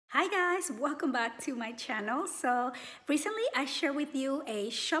guys, welcome back to my channel. So recently I shared with you a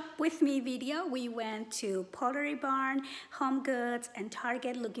shop with me video. We went to Pottery Barn, Home Goods and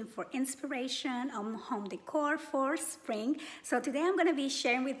Target looking for inspiration on home decor for spring. So today I'm going to be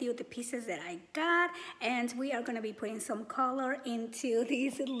sharing with you the pieces that I got, and we are going to be putting some color into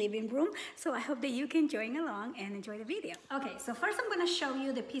this living room. So I hope that you can join along and enjoy the video. Okay, so first I'm going to show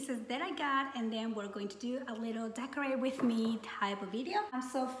you the pieces that I got, and then we're going to do a little decorate with me type of video.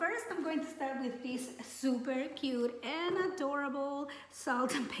 So first I'm going to start with this super cute and adorable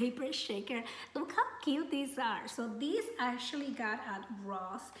salt and pepper shaker. Look how cute these are. So these I actually got at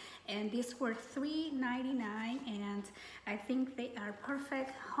Ross, and these were $3.99, and I think they are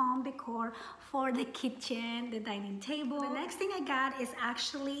perfect home decor for the kitchen, the dining table. The next thing I got is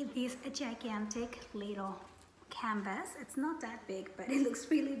actually this gigantic little canvas. It's not that big, but it looks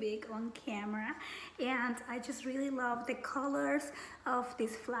really big on camera, and I just really love the colors of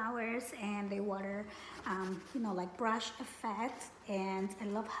these flowers and the water like brush effect, and I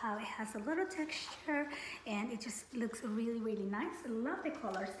love how it has a little texture and it just looks really nice. I love the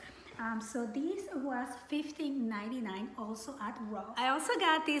colors. So this was $15.99 also at Ross. I also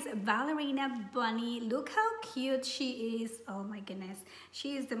got this ballerina bunny. Look how cute she is. Oh my goodness,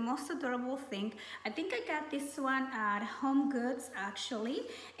 she is the most adorable thing. I think I got this one at Home Goods actually,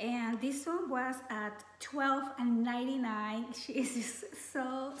 and this one was at $12.99. She is just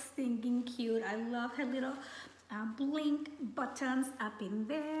so stinking cute. I love her little blink buttons up in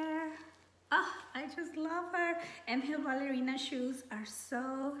there. Oh, I just love her, and her ballerina shoes are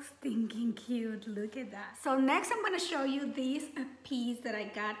so stinking cute. Look at that. So next I'm going to show you this piece that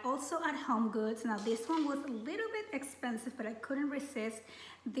I got also at Home Goods. Now this one was a little bit expensive, but I couldn't resist.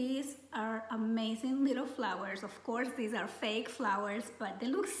 These are amazing little flowers. Of course, these are fake flowers, but they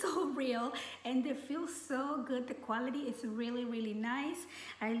look so real and they feel so good. The quality is really nice.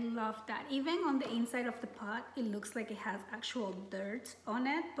 I love that. Even on the inside of the pot, it looks like it has actual dirt on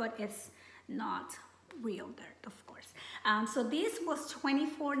it, but it's not real dirt, of course. So this was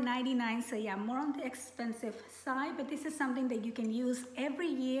 $24.99, so yeah, more on the expensive side, but this is something that you can use every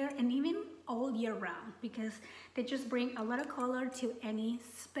year and even all year round, because they just bring a lot of color to any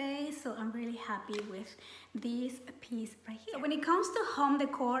space. So I'm really happy with this piece right here. So when it comes to home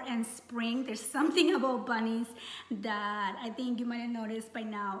decor and spring, there's something about bunnies that I think you might have noticed by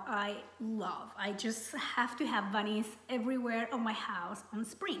now I love. I just have to have bunnies everywhere on my house on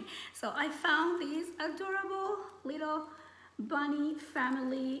spring. So I found this adorable little bunny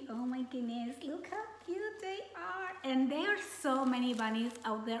family. Oh my goodness, look how cute they are. And there are so many bunnies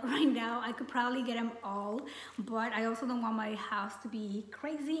out there right now. I could probably get them all, but I also don't want my house to be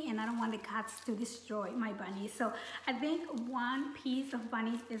crazy, and I don't want the cats to destroy my bunnies. So I think one piece of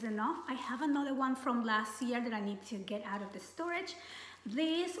bunnies is enough. I have another one from last year that I need to get out of the storage.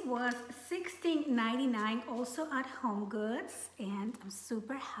 This was $16.99 also at Home Goods, and I'm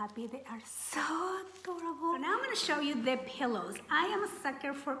super happy. They are so adorable. So now I'm going to show you the pillows. I am a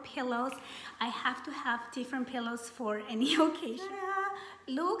sucker for pillows. I have to have different pillows for any occasion.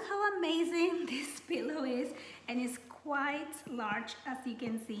 Look how amazing this pillow is, and it's quite large, as you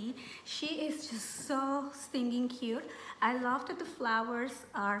can see. She is just so stinking cute. I love that the flowers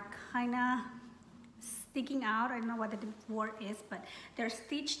are kind of sticking out. I don't know what the word is, but they're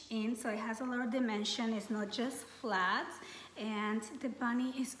stitched in, so it has a lot of dimension. It's not just flat, and the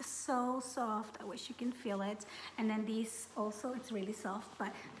bunny is so soft. I wish you can feel it. And then these also, it's really soft,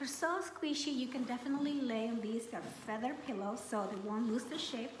 but they're so squishy. You can definitely lay on these. They're feather pillows, so they won't lose their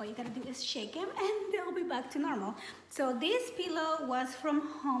shape. All you gotta do is shake them and they'll be back to normal. So this pillow was from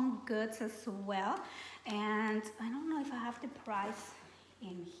Home Goods as well, and I don't know if I have the price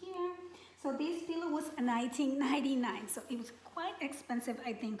in here. So this pillow was $19.99, so it was quite expensive,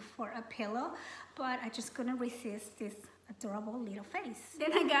 I think, for a pillow, but I just couldn't resist this adorable little face.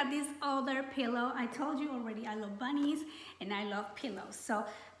 Then I got this other pillow. I told you already, I love bunnies and I love pillows. So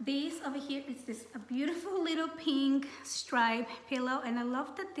this over here is this a beautiful little pink stripe pillow, and I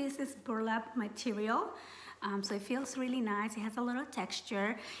love that this is burlap material. So it feels really nice. It has a little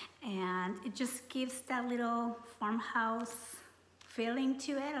texture, and it just gives that little farmhouse feeling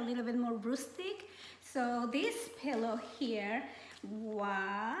to it, a little bit more rustic. So this pillow here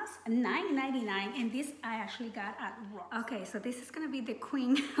was $9.99, and this I actually got at Ross. Okay, so this is gonna be the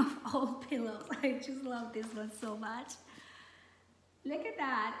queen of all pillows. I just love this one so much. Look at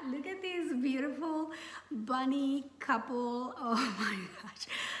that. Look at this beautiful bunny couple. Oh my gosh,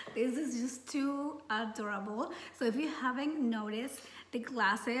 this is just too adorable. So if you haven't noticed, the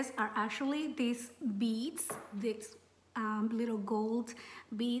glasses are actually these beads, these little gold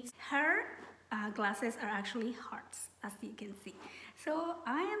beads. Her glasses are actually hearts, as you can see. So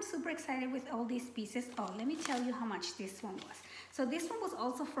I am super excited with all these pieces. Oh, let me tell you how much this one was. So this one was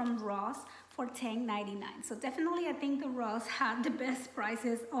also from Ross for $10.99. So definitely I think the Ross had the best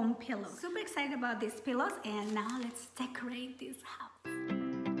prices on pillows. Super excited about these pillows, and now let's decorate this house.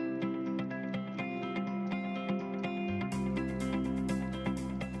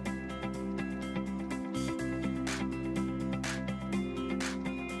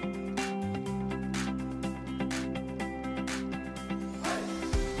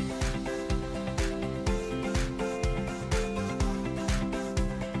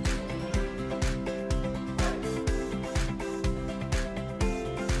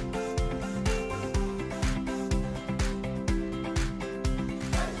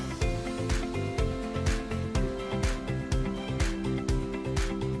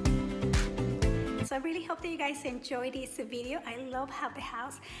 So I really hope that you guys enjoyed this video. I love how the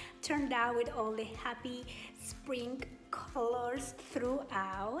house turned out with all the happy spring colors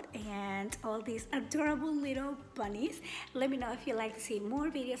throughout and all these adorable little bunnies. Let me know if you'd like to see more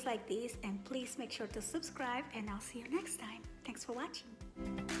videos like this, and please make sure to subscribe, and I'll see you next time. Thanks for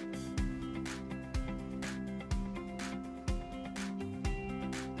watching.